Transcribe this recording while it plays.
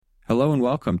Hello and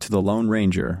welcome to The Lone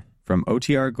Ranger from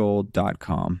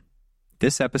OTRGold.com.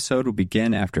 This episode will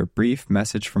begin after a brief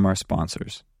message from our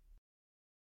sponsors.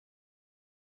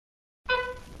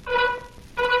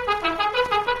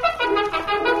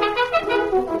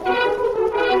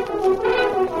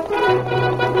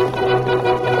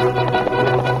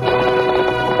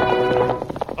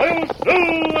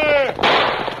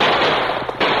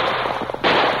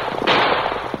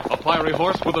 Fiery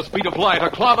horse with the speed of light, a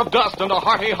cloud of dust, and a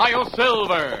hearty hi-yo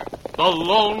silver. The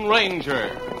Lone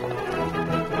Ranger.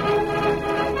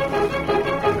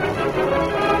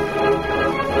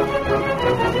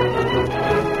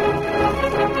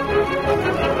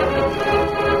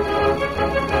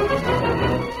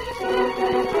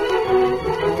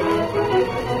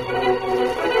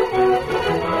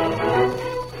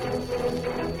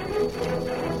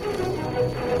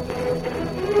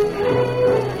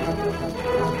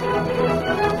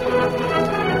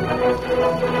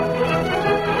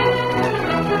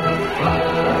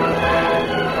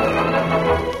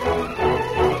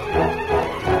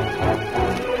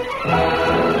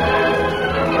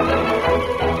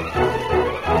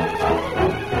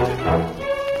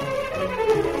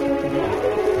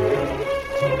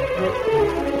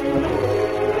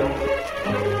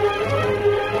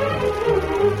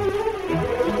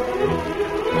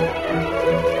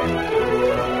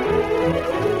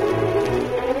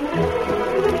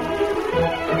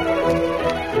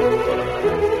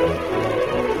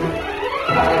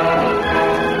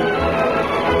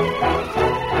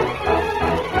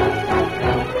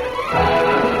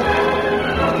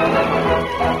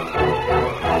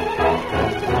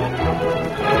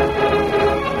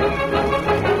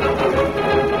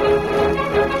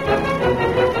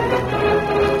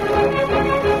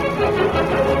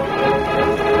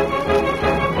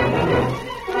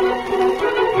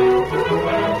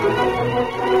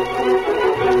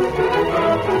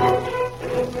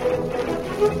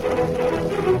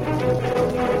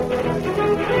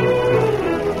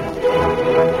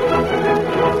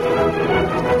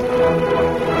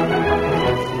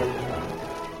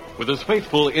 With his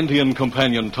faithful Indian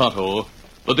companion Tonto,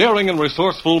 the daring and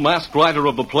resourceful masked rider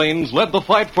of the plains led the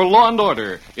fight for law and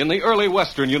order in the early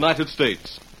western United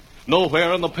States.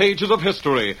 Nowhere in the pages of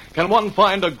history can one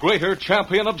find a greater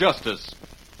champion of justice.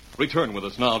 Return with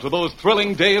us now to those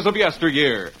thrilling days of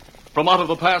yesteryear. From out of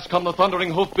the past come the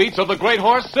thundering hoofbeats of the great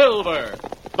horse Silver.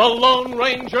 The Lone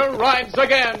Ranger rides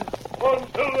again. Come on,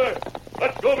 Silver.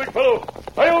 Let's go, big fellow.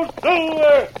 Hi-yo,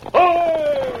 Silver! Hi!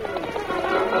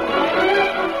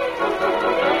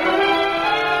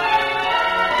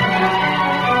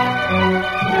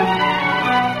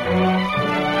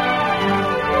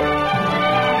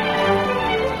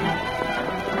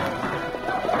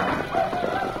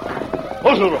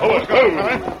 Oh, Silver, oh, let's go.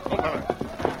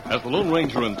 As the Lone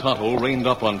Ranger and Tonto reined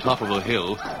up on top of the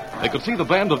hill, they could see the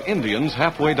band of Indians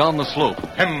halfway down the slope.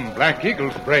 Them Black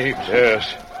Eagles braves.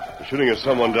 Yes, they're shooting at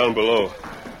someone down below.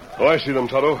 Oh, I see them,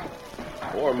 Tonto.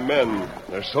 4 men.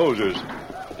 They're soldiers.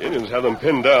 The Indians have them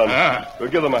pinned down. We'll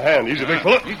give them a hand. Easy, big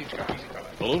fella. Easy, Scott, easy, fella.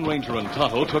 The Lone Ranger and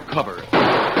Tonto took cover.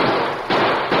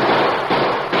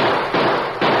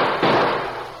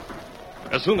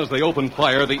 As soon as they opened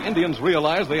fire, the Indians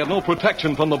realized they had no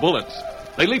protection from the bullets.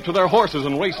 They leaped to their horses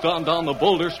and raced on down the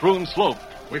boulder-strewn slope.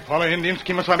 We follow Indians,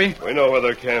 Kimasabi? We know where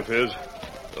their camp is.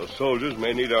 Those soldiers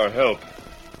may need our help.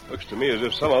 Looks to me as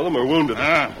if some of them are wounded.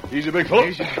 Easy, big fella.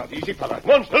 Easy, Scott, easy, fella.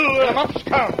 Come on, Silver. Come up,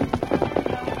 Scout.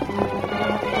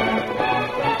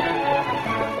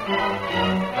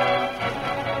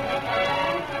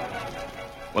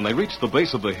 When they reached the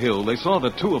base of the hill, they saw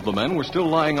that 2 of the men were still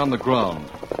lying on the ground.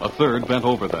 A third bent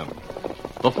over them.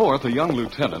 The fourth, a young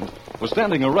lieutenant, was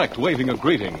standing erect, waving a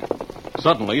greeting.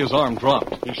 Suddenly, his arm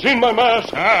dropped. You seen my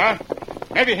mask?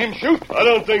 Maybe him shoot? I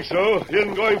don't think so. He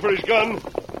isn't going for his gun.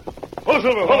 Oh,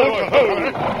 Silver,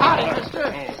 hold. Howdy,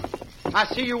 mister. I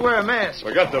see you wear a mask.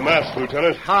 Forgot the mask,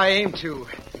 Lieutenant. I aim to.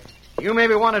 You may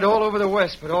be wanted all over the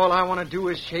West, but all I want to do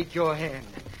is shake your hand.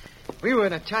 We were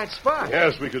in a tight spot.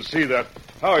 Yes, we could see that.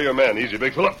 How are your men? Easy,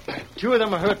 big fella. 2 of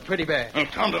them are hurt pretty bad.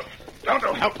 Tonto,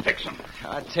 help fix them.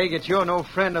 I take it you're no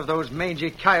friend of those mangy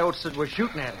coyotes that were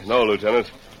shooting at us. No, Lieutenant.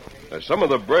 They're some of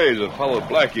the braves that followed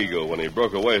Black Eagle when he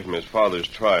broke away from his father's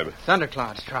tribe.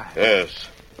 Thundercloud's tribe. Yes.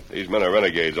 These men are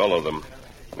renegades, all of them.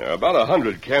 There are about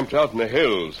 100 camped out in the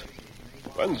hills.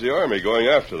 When's the army going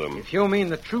after them? If you mean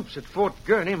the troops at Fort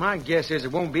Gurney, my guess is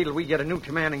it won't be till we get a new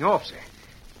commanding officer.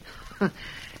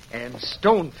 And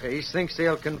Stoneface thinks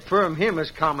they'll confirm him as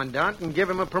commandant and give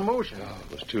him a promotion. Oh,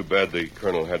 it was too bad the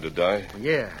colonel had to die.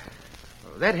 Yeah.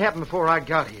 Well, that happened before I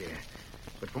got here.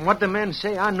 But from what the men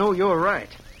say, I know you're right.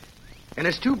 And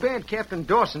it's too bad Captain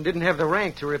Dawson didn't have the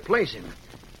rank to replace him.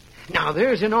 Now,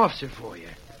 there's an officer for you.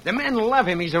 The men love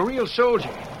him. He's a real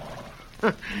soldier.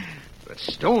 But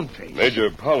Stoneface... Major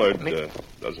Pollard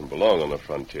doesn't belong on the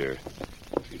frontier.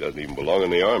 He doesn't even belong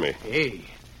in the Army. Hey,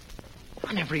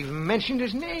 I never even mentioned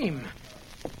his name.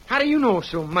 How do you know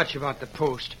so much about the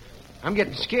post? I'm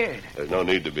getting scared. There's no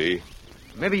need to be.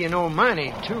 Maybe you know my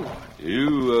name, too.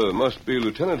 You must be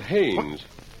Lieutenant Haynes.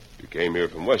 You came here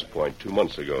from West Point 2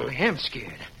 months ago. I am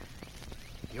scared.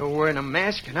 You're wearing a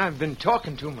mask, and I've been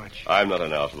talking too much. I'm not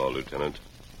an outlaw, Lieutenant.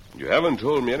 You haven't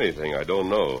told me anything I don't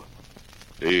know.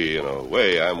 See, in a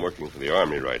way, I'm working for the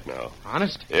Army right now.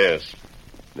 Honest? Yes.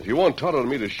 If you want Tonto and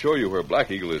me to show you where Black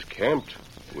Eagle is camped,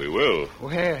 we will.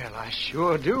 Well, I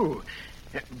sure do.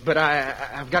 But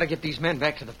I've got to get these men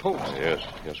back to the post. Yes,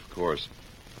 of course.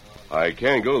 I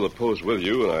can't go to the post with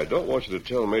you, and I don't want you to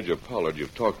tell Major Pollard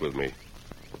you've talked with me.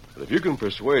 But if you can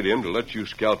persuade him to let you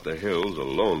scout the hills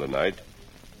alone tonight,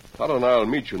 Tonto and I'll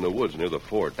meet you in the woods near the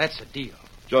fort. That's a deal.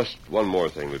 Just one more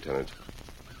thing, Lieutenant.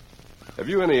 Have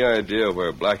you any idea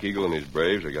where Black Eagle and his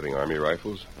braves are getting Army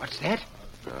rifles? What's that?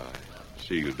 I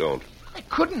see you don't. I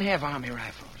couldn't have Army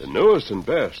rifles. The newest and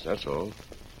best, that's all.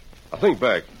 Now think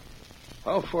back.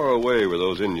 How far away were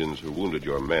those Indians who wounded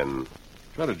your men?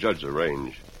 Try to judge the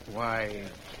range. Why,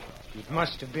 it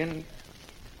must have been...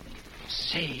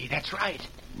 Say, that's right.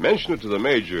 Mention it to the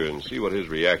Major and see what his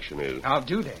reaction is. I'll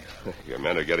do that. Your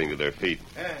men are getting to their feet.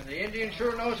 The Indian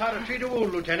sure knows how to treat a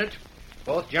wound, Lieutenant.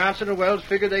 Both Johnson and Wells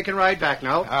figure they can ride back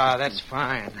now. That's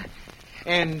fine.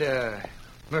 And,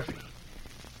 Murphy,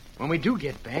 when we do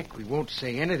get back, we won't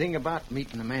say anything about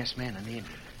meeting the masked man and the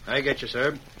Indian. I get you,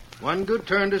 sir. One good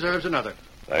turn deserves another.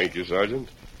 Thank you, Sergeant.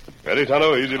 Ready,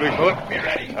 Tonto? Easy, big fella. Be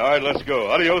ready. All right, let's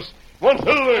go. Adios. One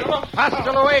silver.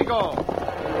 Hasta luego.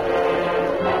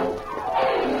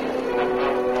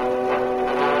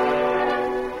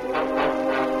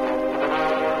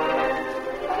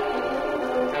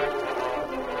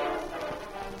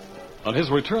 On his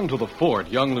return to the fort,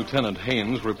 young Lieutenant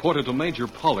Haynes reported to Major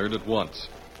Pollard at once.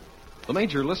 The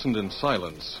Major listened in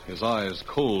silence, his eyes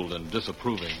cold and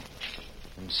disapproving.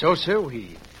 And so, sir,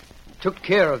 we took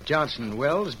care of Johnson and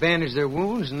Wells, bandaged their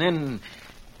wounds, and then,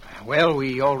 well,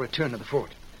 we all returned to the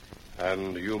fort.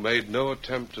 And you made no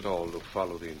attempt at all to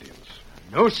follow the Indians?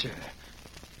 No, sir.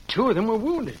 2 of them were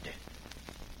wounded.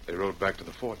 They rode back to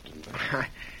the fort, didn't they?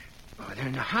 They're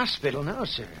in the hospital now,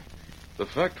 sir. The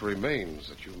fact remains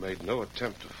that you made no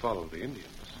attempt to follow the Indians.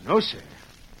 No, sir.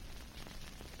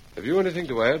 Have you anything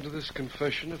to add to this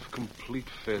confession of complete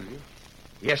failure?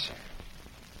 Yes, sir.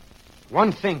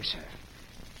 One thing, sir.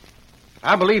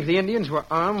 I believe the Indians were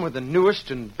armed with the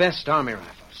newest and best Army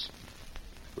rifles.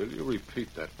 Will you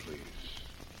repeat that, please?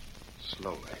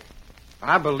 Slowly.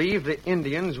 I believe the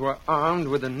Indians were armed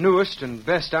with the newest and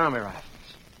best Army rifles.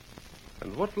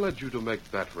 And what led you to make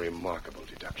that remarkable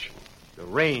deduction? The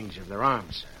range of their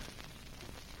arms, sir.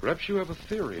 Perhaps you have a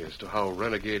theory as to how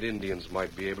renegade Indians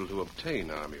might be able to obtain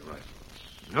Army rifles.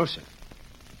 No, sir.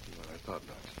 No, I thought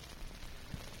not.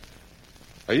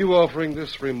 Are you offering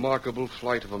this remarkable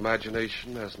flight of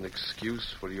imagination as an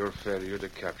excuse for your failure to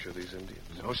capture these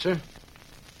Indians? No, sir.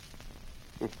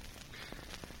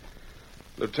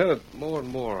 Lieutenant, more and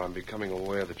more I'm becoming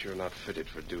aware that you're not fitted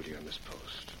for duty on this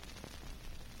post.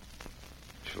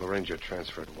 I shall arrange your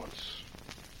transfer at once.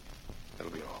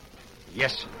 That'll be all.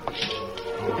 Yes, sir.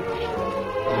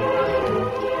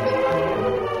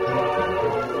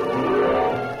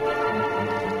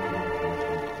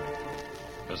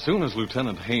 As soon as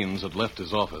Lieutenant Haynes had left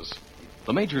his office,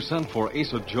 the Major sent for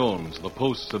Asa Jones, the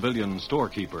post civilian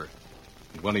storekeeper.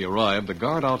 And when he arrived, the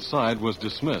guard outside was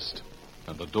dismissed,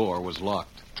 and the door was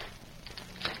locked.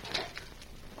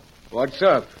 What's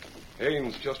up?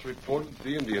 Haynes just reported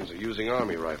the Indians are using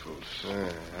Army rifles.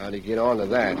 How'd he get on to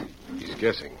that? He's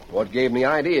guessing. What gave him the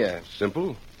idea?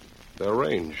 Simple. Their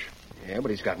range. Yeah, but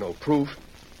he's got no proof.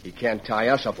 He can't tie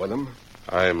us up with them.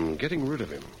 I'm getting rid of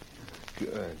him.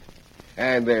 Good.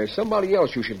 And there's somebody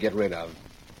else you should get rid of.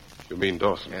 You mean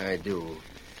Dawson? I do.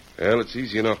 Well, it's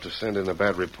easy enough to send in a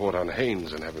bad report on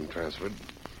Haynes and have him transferred.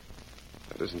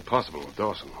 That isn't possible with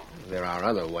Dawson. There are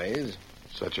other ways.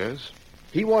 Such as?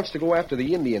 He wants to go after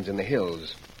the Indians in the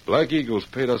hills. Black Eagle's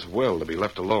paid us well to be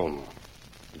left alone.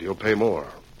 And he'll pay more.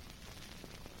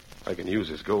 I can use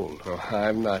his gold. Oh,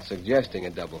 I'm not suggesting a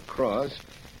double cross.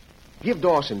 Give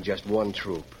Dawson just one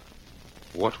troop.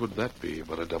 What would that be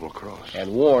but a double cross?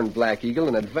 And warn Black Eagle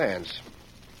in advance.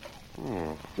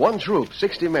 One troop,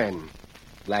 60 men.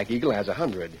 Black Eagle has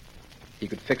 100. He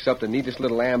could fix up the neatest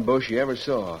little ambush you ever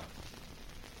saw.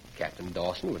 Captain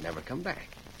Dawson would never come back.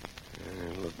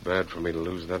 It'd look bad for me to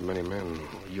lose that many men.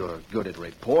 You're good at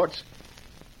reports.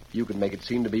 You could make it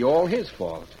seem to be all his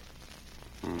fault.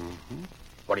 Mm-hmm.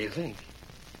 What do you think?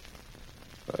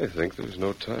 I think there's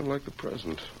no time like the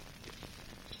present.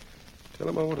 Tell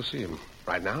him I want to see him.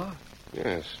 Right now?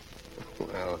 Yes.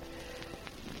 Well,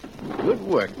 good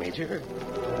work, Major.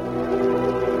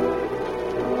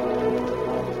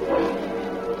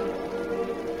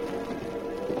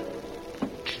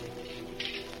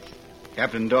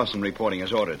 Captain Dawson reporting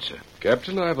as ordered, sir.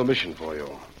 Captain, I have a mission for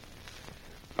you.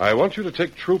 I want you to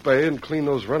take Troop A and clean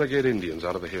those renegade Indians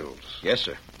out of the hills. Yes,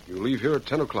 sir. You leave here at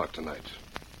 10 o'clock tonight.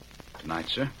 Tonight,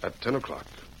 sir? At 10 o'clock.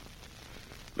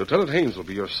 Lieutenant Haynes will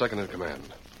be your second in command.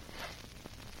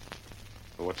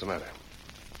 Well, what's the matter?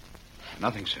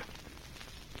 Nothing, sir.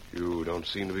 You don't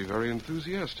seem to be very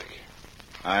enthusiastic.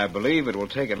 I believe it will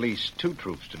take at least 2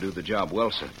 troops to do the job well,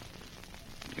 sir.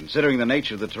 Considering the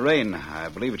nature of the terrain, I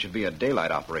believe it should be a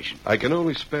daylight operation. I can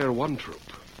only spare 1 troop.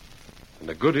 And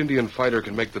a good Indian fighter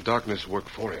can make the darkness work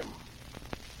for him.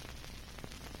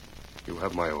 You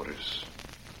have my orders.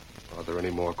 Are there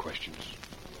any more questions?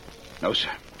 No,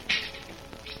 sir.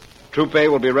 Troop A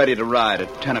will be ready to ride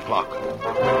at 10 o'clock.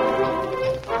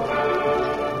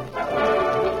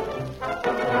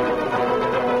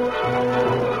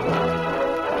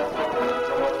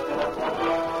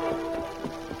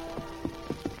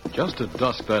 Just at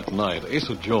dusk that night,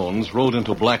 Asa Jones rode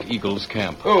into Black Eagle's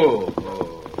camp. Oh.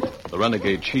 The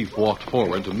renegade chief walked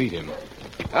forward to meet him.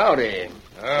 Howdy.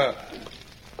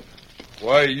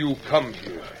 Why you come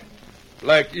here?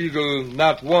 Black Eagle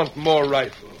not want more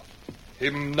rifle.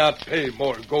 Him not pay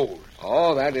more gold.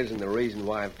 Oh, that isn't the reason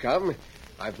why I've come.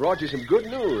 I've brought you some good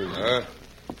news.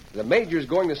 The Major's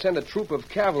going to send a troop of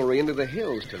cavalry into the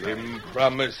hills tonight. Him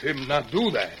promise him not do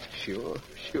that. Sure.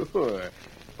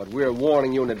 But we're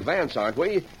warning you in advance, aren't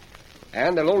we?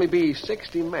 And there'll only be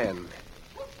 60 men.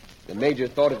 The Major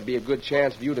thought it'd be a good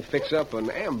chance for you to fix up an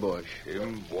ambush.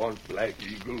 Him want Black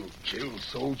Eagle kill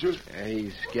soldiers?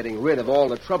 He's getting rid of all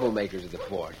the troublemakers at the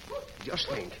fort. Just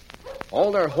think.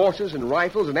 All their horses and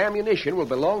rifles and ammunition will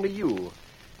belong to you.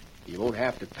 You won't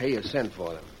have to pay a cent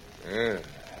for them.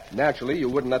 Naturally, you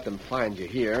wouldn't let them find you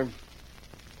here.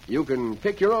 You can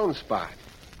pick your own spot.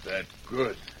 That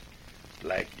good.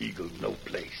 Black Eagle no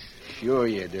place. Sure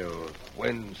you do.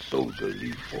 When soldier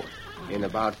leave fort? In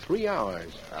about 3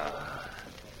 hours.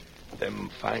 Them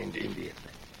find Indian.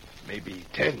 Maybe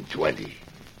 10, 20.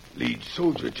 Lead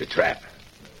soldier to trap.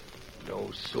 No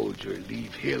soldier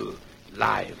leave hill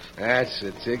live. That's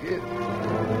the ticket.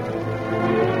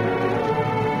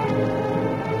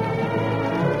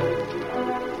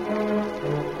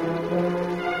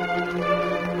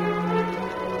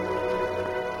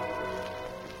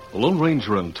 The Lone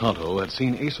Ranger and Tonto had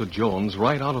seen Asa Jones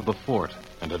ride out of the fort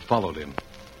and had followed him.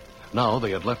 Now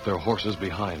they had left their horses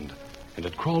behind and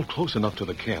had crawled close enough to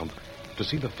the camp to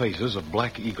see the faces of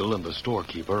Black Eagle and the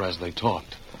storekeeper as they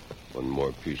talked. One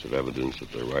more piece of evidence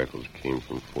that their rifles came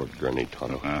from Fort Gurney,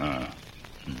 Tonto.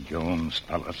 Jones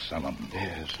fellas sell 'em.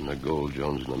 Yes, and the gold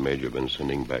Jones and the Major have been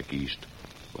sending back east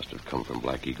must have come from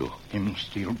Black Eagle. Him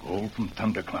steal gold from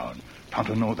Thundercloud.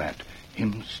 Tonto know that.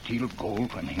 Him steal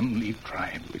gold when him leave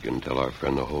tribe. We can tell our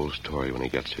friend the whole story when he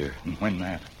gets here. And when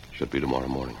that? Should be tomorrow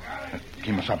morning.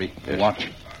 Kimasabi, Yes. watch.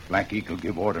 Black Eagle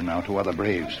give order now to other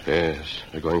braves. Yes,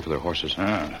 they're going for their horses.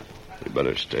 We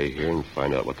better stay here and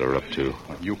find out what they're up to.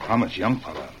 Well, you promise, young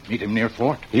fella. Meet him near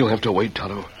fort. You'll have to wait,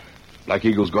 Tonto. Black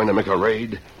Eagle's going to make a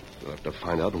raid. We'll have to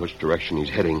find out in which direction he's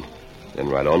heading. Then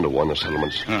ride on to one of the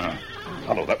settlements.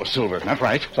 Tonto, that was Silver. That's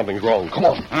right. Something's wrong. Come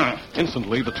on.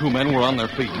 Instantly, the 2 men were on their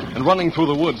feet and running through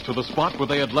the woods to the spot where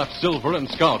they had left Silver and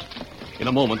Scout. In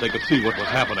a moment, they could see what was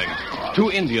happening. 2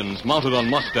 Indians mounted on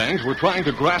Mustangs were trying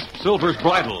to grasp Silver's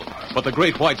bridle, but the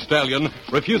great white stallion,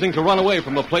 refusing to run away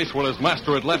from the place where his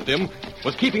master had left him,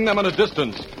 was keeping them at a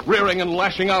distance, rearing and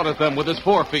lashing out at them with his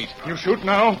forefeet. You shoot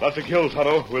now? That's a kill,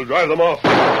 Tonto. We'll drive them off.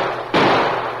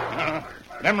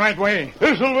 Them right way.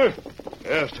 Here, Silver.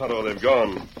 Yes, Tonto, they've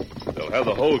gone. They'll have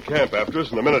the whole camp after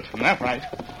us in a minute. That's right.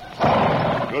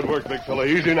 Good work, big fella.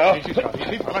 Easy now. Easy, Scout.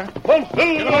 Easy, fella. Come on,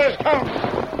 Silver. Scout.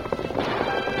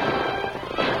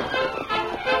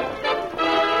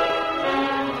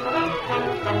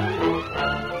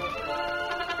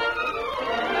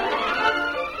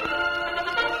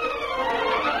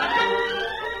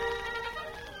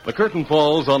 The curtain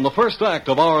falls on the first act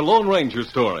of our Lone Ranger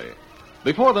story.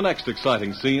 Before the next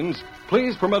exciting scenes,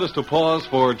 please permit us to pause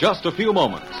for just a few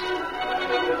moments.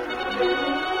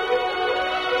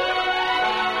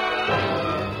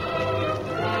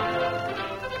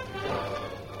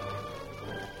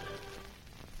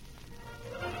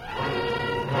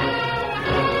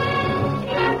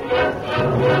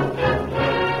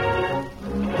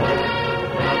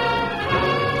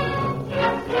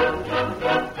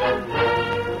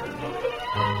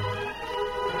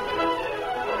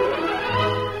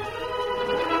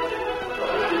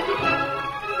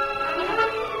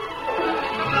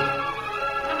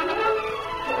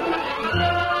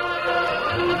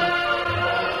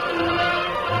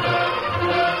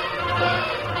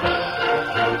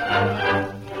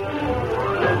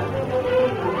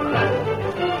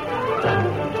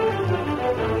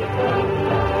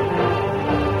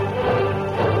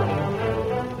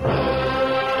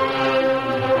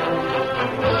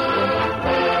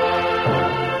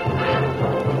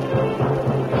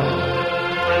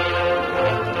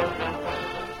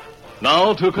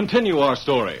 now to continue our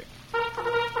story.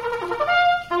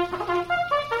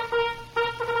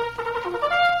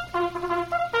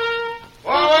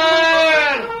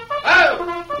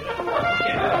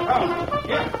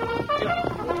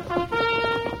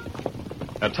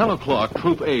 At 10 o'clock,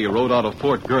 Troop A rode out of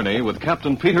Fort Gurney with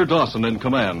Captain Peter Dawson in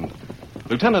command.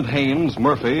 Lieutenant Haynes,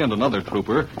 Murphy, and another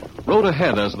trooper rode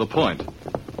ahead as the point.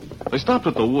 They stopped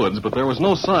at the woods, but there was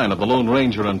no sign of the Lone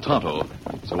Ranger and Tonto,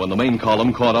 so when the main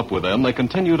column caught up with them, they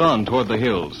continued on toward the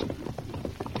hills.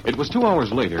 It was 2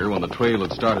 hours later, when the trail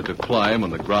had started to climb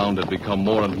and the ground had become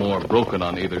more and more broken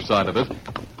on either side of it,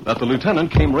 that the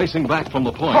lieutenant came racing back from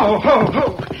the point.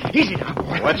 Oh. Easy now,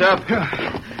 boy. What's up?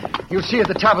 You'll see at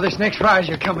the top of this next rise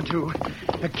you're coming to.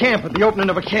 A camp at the opening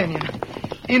of a canyon.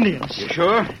 Indians. You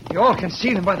sure? You all can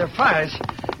see them by their fires.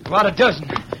 About a dozen.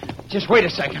 Just wait a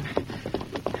second.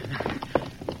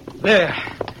 There.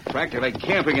 Practically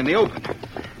camping in the open.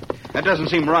 That doesn't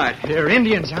seem right. They're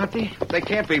Indians, aren't they? They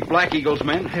can't be Black Eagle's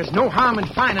men. There's no harm in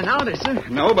finding out, is there?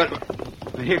 No, but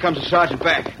here comes the sergeant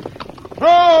back.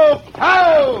 Rope!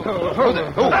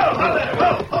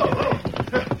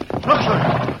 Look,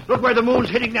 sir. Look where the moon's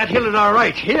hitting that hill at our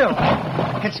right. Hill?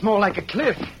 It's more like a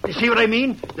cliff. You see what I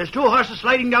mean? There's 2 horses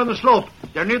sliding down the slope.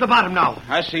 They're near the bottom now.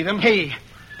 I see them. Hey,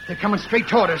 they're coming straight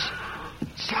toward us.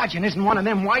 Sergeant, isn't one of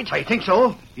them white? I think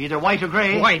so. Either white or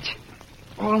gray. White.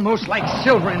 Almost like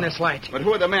silver in this light. But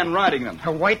who are the men riding them?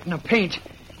 A white and a paint.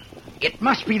 It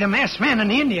must be the masked man and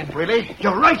the Indian. Really?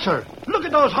 You're right, sir. Look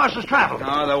at those horses travel.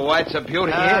 Oh, the white's a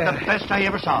beauty. Yeah. The best I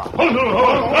ever saw.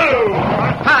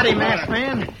 Howdy, masked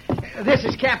man. This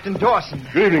is Captain Dawson.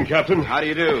 Good evening, Captain. How do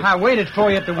you do? I waited for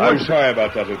you at the I'm woods. sorry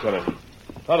about that, Lieutenant.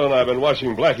 Tonto and I have been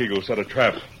watching Black Eagle set a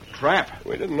trap. Trap?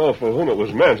 We didn't know for whom it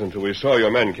was meant until we saw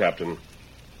your men, Captain.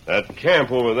 That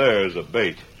camp over there is a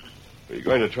bait. Are you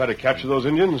going to try to capture those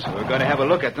Indians? We're going to have a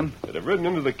look at them. They've ridden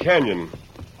into the canyon.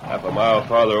 Half a mile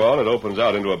farther on, it opens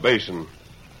out into a basin.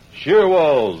 Sheer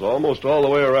walls almost all the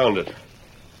way around it.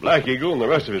 Black Eagle and the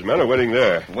rest of his men are waiting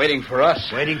there. Waiting for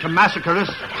us. Waiting to massacre us.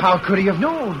 How could he have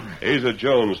known? Asa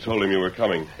Jones told him you were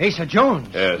coming. Asa Jones?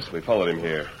 Yes, we followed him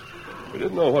here. We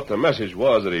didn't know what the message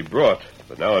was that he brought,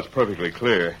 but now it's perfectly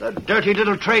clear. The dirty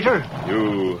little traitor.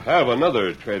 You have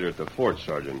another traitor at the fort,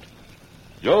 Sergeant.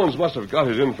 Jones must have got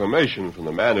his information from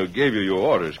the man who gave you your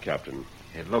orders, Captain.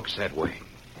 It looks that way.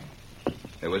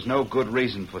 There was no good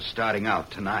reason for starting out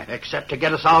tonight. Except to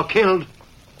get us all killed.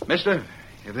 Mister,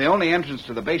 if the only entrance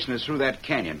to the basin is through that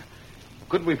canyon,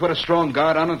 couldn't we put a strong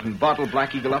guard on it and bottle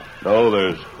Black Eagle up? No,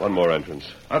 there's one more entrance.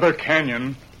 Other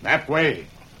canyon, that way.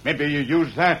 Maybe you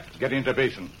use that to get into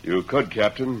basin. You could,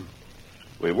 Captain.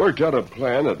 We worked out a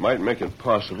plan that might make it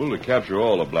possible to capture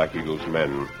all of Black Eagle's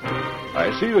men.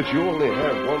 I see that you only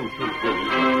have one troop with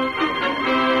you.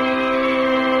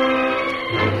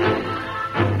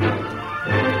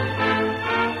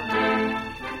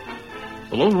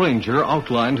 The Lone Ranger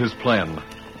outlined his plan,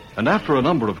 and after a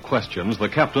number of questions, the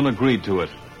captain agreed to it.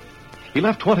 He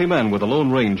left 20 men with the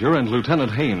Lone Ranger and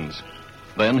Lieutenant Haynes.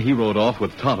 Then he rode off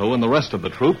with Tonto and the rest of the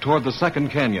troop toward the second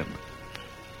canyon.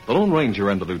 The Lone Ranger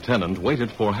and the lieutenant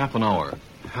waited for half an hour.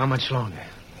 How much longer?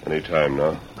 Any time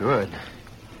now. Good.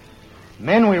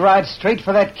 Men, we ride straight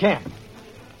for that camp.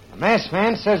 The masked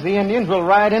man says the Indians will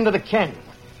ride into the canyon.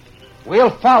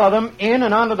 We'll follow them in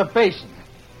and onto the basin.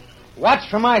 Watch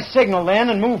for my signal then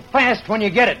and move fast when you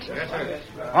get it. Yes, sir.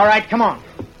 All right, come on.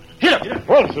 Hit him.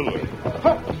 Well, Silver.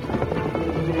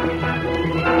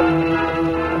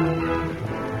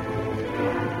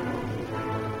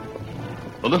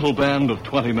 The little band of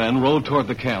 20 men rode toward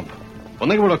the camp. When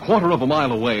they were a quarter of a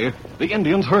mile away, the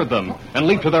Indians heard them and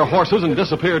leaped to their horses and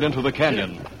disappeared into the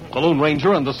canyon. The Lone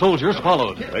Ranger and the soldiers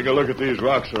followed. Take a look at these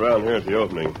rocks around here at the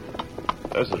opening.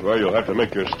 This is where you'll have to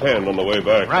make your stand on the way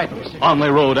back. Right. On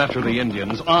they rode after the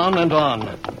Indians, on and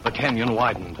on. The canyon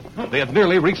widened. They had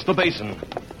nearly reached the basin.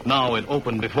 Now it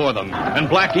opened before them, and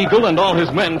Black Eagle and all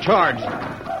his men charged.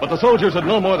 But the soldiers had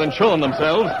no more than shown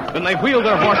themselves than they wheeled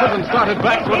their horses and started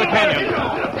back through the canyon.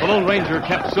 The Lone Ranger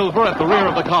kept Silver at the rear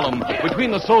of the column,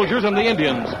 between the soldiers and the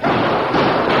Indians.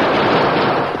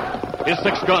 His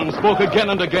 6 guns spoke again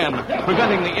and again,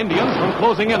 preventing the Indians from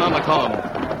closing in on the column.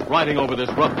 Riding over this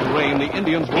rough terrain, the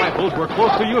Indians' rifles were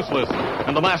close to useless,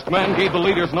 and the masked man gave the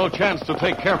leaders no chance to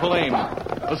take careful aim.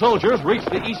 The soldiers reached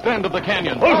the east end of the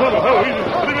canyon.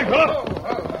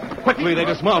 Quickly, they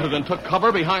dismounted and took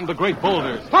cover behind the great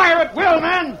boulders. Fire at will,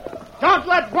 men! Don't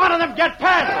let one of them get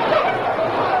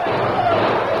past!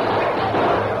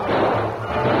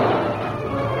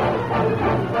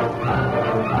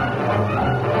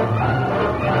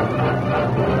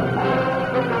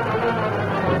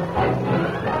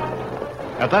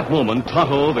 At that moment,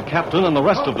 Tonto, the captain, and the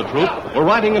rest of the troop were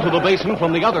riding into the basin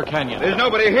from the other canyon. There's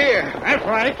nobody here. That's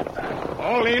right.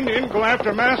 All the Indians go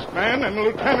after Masked Man and the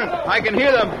lieutenant. I can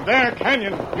hear them. There,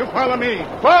 canyon. You follow me.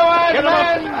 Forward,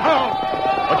 men!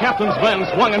 The captain's men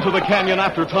swung into the canyon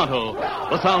after Tonto.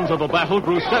 The sounds of the battle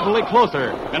grew steadily closer,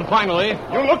 and finally...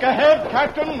 You look ahead,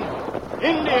 Captain.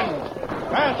 Indians.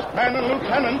 Masked Man and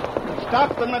lieutenant.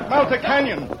 Stop them at Malta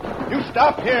Canyon. You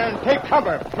stop here and take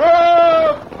cover.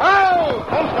 Troop! Ho!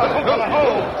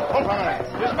 Hold on.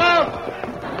 Dismount!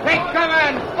 Take cover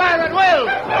and fire at will!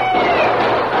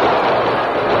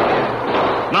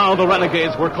 Now the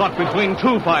renegades were caught between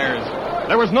two fires.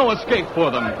 There was no escape for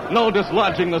them, no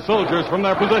dislodging the soldiers from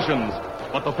their positions.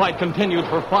 But the fight continued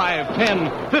for 5,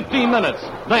 10, 15 minutes.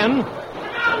 Then...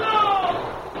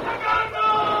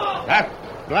 That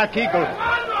Black Eagle.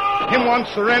 Him want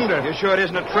surrender. You sure it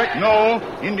isn't a trick? No.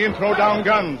 Indian throw down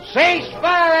guns. Cease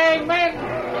firing, men!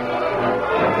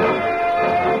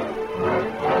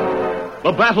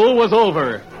 The battle was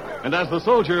over, and as the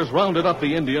soldiers rounded up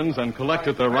the Indians and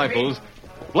collected their rifles,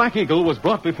 Black Eagle was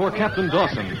brought before Captain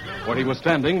Dawson, where he was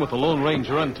standing with the Lone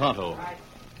Ranger and Tonto.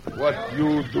 What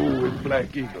you do with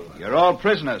Black Eagle? You're all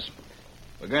prisoners.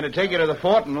 We're going to take you to the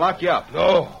fort and lock you up.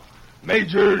 No.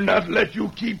 Major not let you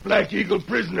keep Black Eagle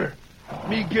prisoner.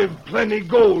 Me give plenty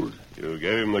gold. You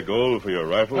gave him the gold for your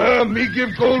rifle? Me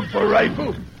give gold for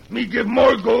rifle. Me give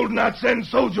more gold not send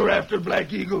soldier after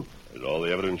Black Eagle. There's all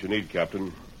the evidence you need,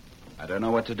 Captain. I don't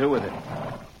know what to do with it.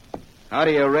 How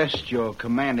do you arrest your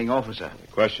commanding officer?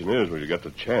 The question is, will you get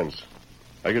the chance?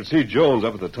 I could see Jones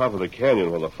up at the top of the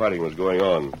canyon while the fighting was going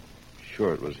on.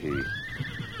 Sure it was he.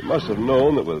 He must have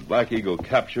known that with Black Eagle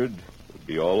captured, it would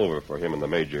be all over for him and the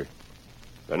Major.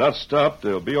 They're not stopped.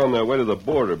 They'll be on their way to the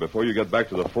border before you get back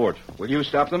to the fort. Will you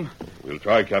stop them? We'll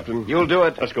try, Captain. You'll do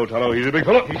it. Let's go, Tonto. Easy, big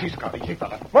fellow. Easy, Scott. Easy,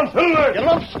 fella. Run, Silver. You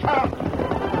lump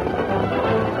scout.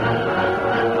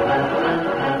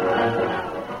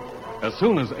 As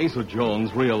soon as Asa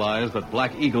Jones realized that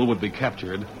Black Eagle would be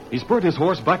captured, he spurred his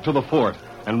horse back to the fort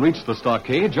and reached the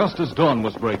stockade just as dawn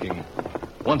was breaking.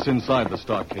 Once inside the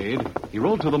stockade, he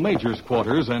rode to the Major's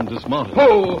quarters and dismounted.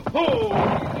 Ho!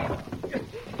 Ho!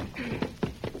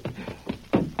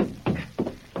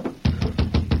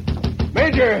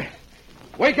 Major!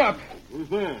 Wake up! Who's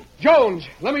there? Jones,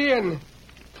 let me in.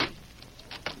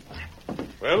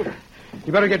 Well?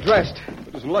 You better get dressed.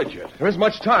 It isn't light yet. There isn't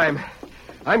much time.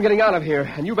 I'm getting out of here,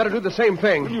 and you better do the same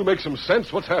thing. Will you make some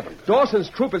sense? What's happened? Dawson's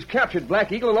troop has captured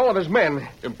Black Eagle and all of his men.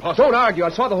 Impossible. Don't argue. I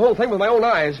saw the whole thing with my own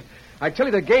eyes. I tell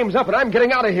you the game's up, and I'm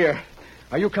getting out of here.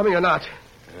 Are you coming or not?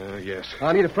 Yes.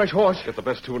 I need a fresh horse. Get the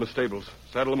best two in the stables.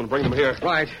 Saddle them and bring them here.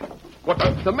 Right. What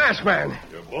the? The masked man.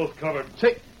 You're both covered.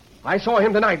 See, I saw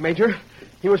him tonight, Major.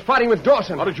 He was fighting with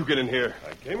Dawson. How did you get in here?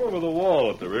 I came over the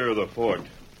wall at the rear of the fort.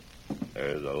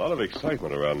 There's a lot of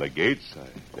excitement around the gates.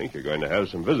 I think you're going to have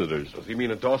some visitors. Does he mean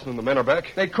that Dawson and the men are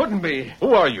back? They couldn't be.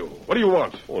 Who are you? What do you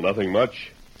want? Oh, nothing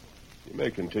much. You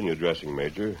may continue dressing,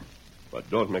 Major, but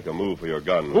don't make a move for your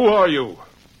gun. Who are you?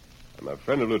 I'm a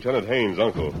friend of Lieutenant Haynes'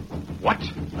 uncle. What?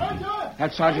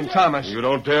 That's Sergeant Thomas. You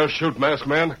don't dare shoot, masked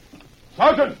man.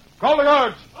 Sergeant, call the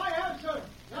guards. I have, sir.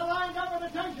 They're lined up at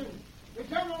attention. The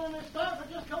general and his staff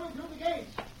are just coming through the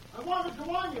gates. I wanted to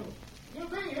warn you. You'll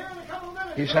be here in a couple of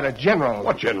minutes. He said a general.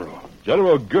 What general?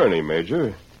 General Gurney,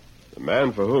 Major. The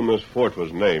man for whom this fort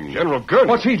was named. General Gurney?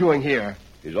 What's he doing here?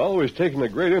 He's always taken a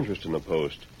great interest in the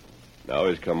post. Now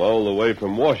he's come all the way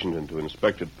from Washington to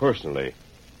inspect it personally.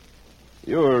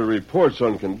 Your reports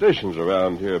on conditions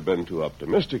around here have been too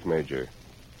optimistic, Major.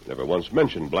 Never once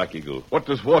mentioned Black Eagle. What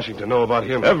does Washington know about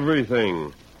him?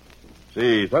 Everything.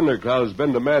 See, Thundercloud's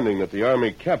been demanding that the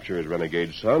Army capture his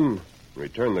renegade son and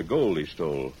return the gold he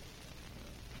stole.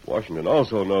 Washington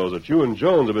also knows that you and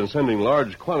Jones have been sending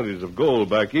large quantities of gold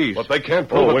back east. But they can't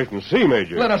prove it. Wait and see,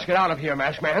 Major. Let us get out of here,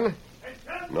 masked man.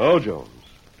 No, Jones.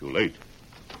 Too late.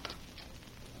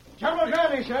 General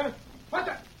Gurney, sir. What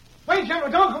the? Wait,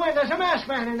 General, don't go in. There's a masked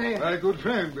man in there. My good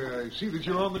friend, I see that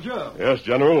you're on the job. Yes,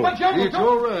 General. But, General, It's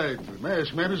all right. The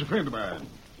masked man is a friend of mine.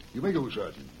 You may go,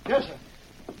 Sergeant. Yes,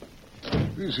 sir.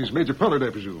 This is Major Pollard,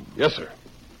 I presume. Yes, sir.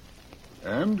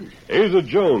 And Asa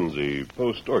Jones, the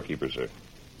post storekeeper, sir.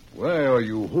 why are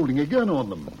you holding a gun on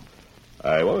them?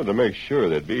 I wanted to make sure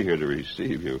they'd be here to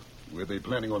receive you. Were they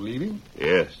planning on leaving?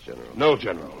 Yes, General. No,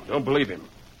 General. Don't believe him.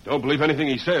 Don't believe anything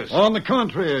he says. On the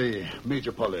contrary,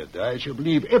 Major Pollard, I shall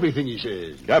believe everything he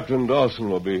says. Captain Dawson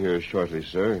will be here shortly,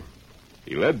 sir.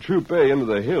 He led Troop A into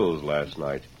the hills last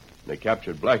night. They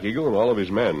captured Black Eagle and all of his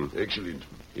men. Excellent.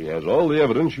 He has all the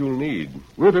evidence you'll need.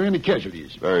 Were there any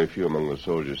casualties? Very few among the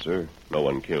soldiers, sir. No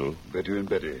one killed. Better and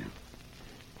better.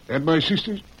 And my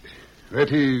sisters?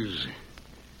 That is,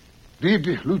 Did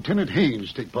Lieutenant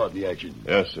Haynes take part in the action?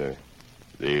 Yes, sir.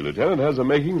 The lieutenant has the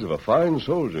makings of a fine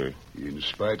soldier. In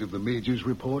spite of the major's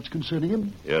reports concerning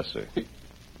him? Yes, sir.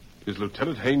 Is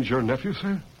Lieutenant Haynes your nephew,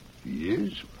 sir? He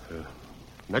is.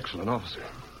 An excellent officer.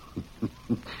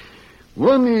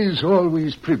 One is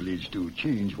always privileged to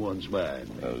change one's mind.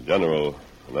 General,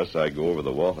 unless I go over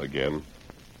the wall again,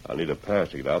 I'll need a pass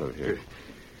to get out of here.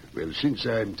 Well, since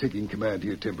I'm taking command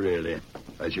here temporarily,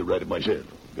 I shall ride it myself.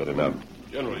 Good enough.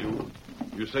 General,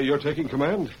 you say you're taking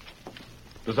command?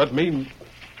 Does that mean...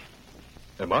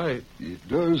 Am I... It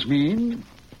does mean...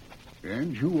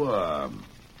 And you are...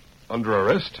 Under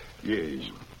arrest? Yes.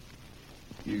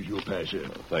 Here's your pass, sir.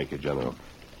 Thank you, General.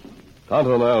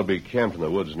 Tonto and I will be camped in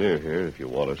the woods near here if you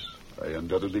want us. I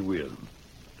undoubtedly will.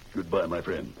 Goodbye, my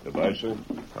friend. Goodbye, sir.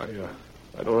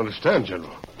 I don't understand,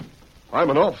 General. I'm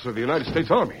an officer of the United States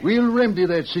Army. We'll remedy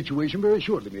that situation very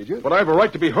shortly, Major. But I have a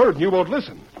right to be heard, and you won't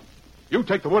listen. You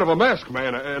take the word of a masked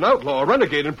man, an outlaw, a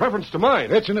renegade in preference to mine.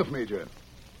 That's enough, Major.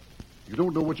 You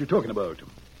don't know what you're talking about.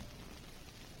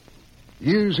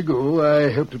 Years ago,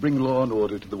 I helped to bring law and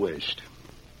order to the West.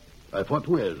 I fought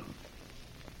well.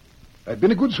 I've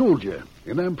been a good soldier,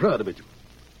 and I'm proud of it.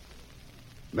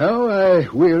 Now I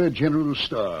wear a general's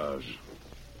stars.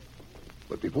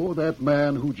 But before that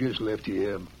man who just left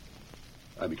here,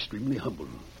 I'm extremely humble.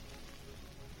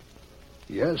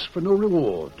 He asks for no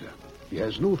reward. He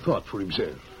has no thought for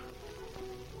himself.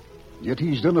 Yet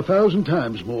he's done 1,000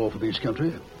 times more for this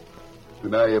country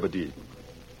than I ever did.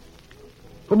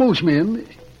 For most men,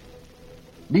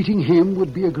 meeting him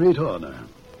would be a great honor.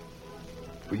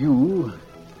 For you,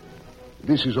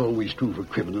 this is always true for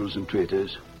criminals and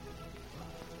traitors.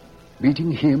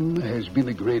 Meeting him has been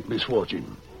a great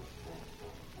misfortune.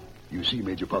 You see,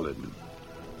 Major Pollard,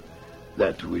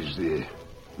 that was the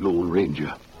Lone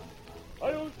Ranger.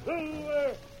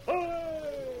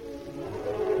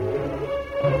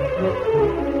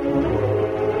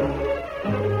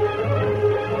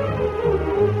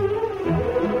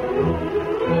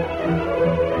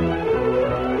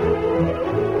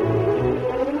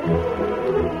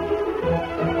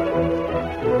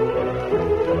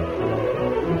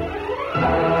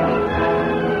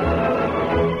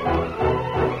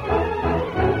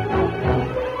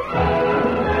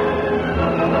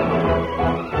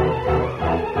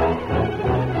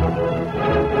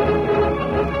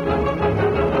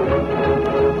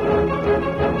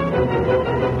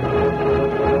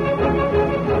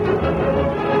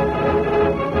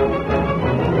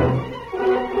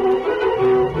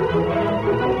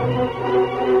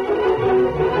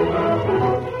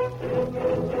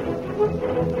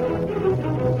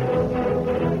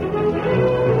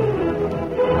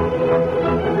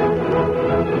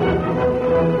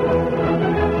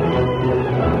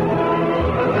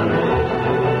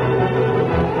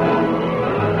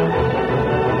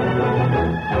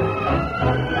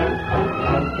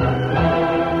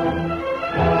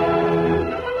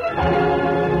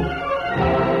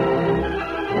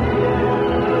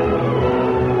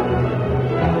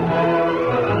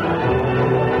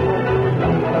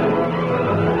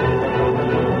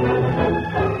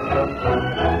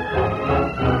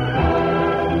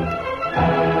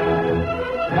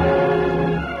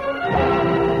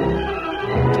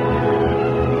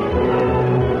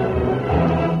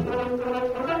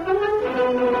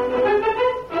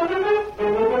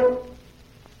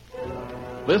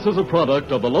 This is a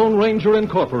product of the Lone Ranger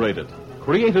Incorporated.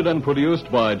 Created and produced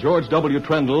by George W.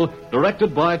 Trendle,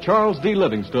 directed by Charles D.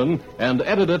 Livingston, and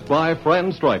edited by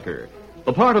Fran Stryker.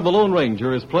 The part of the Lone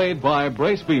Ranger is played by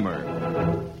Brace Beamer.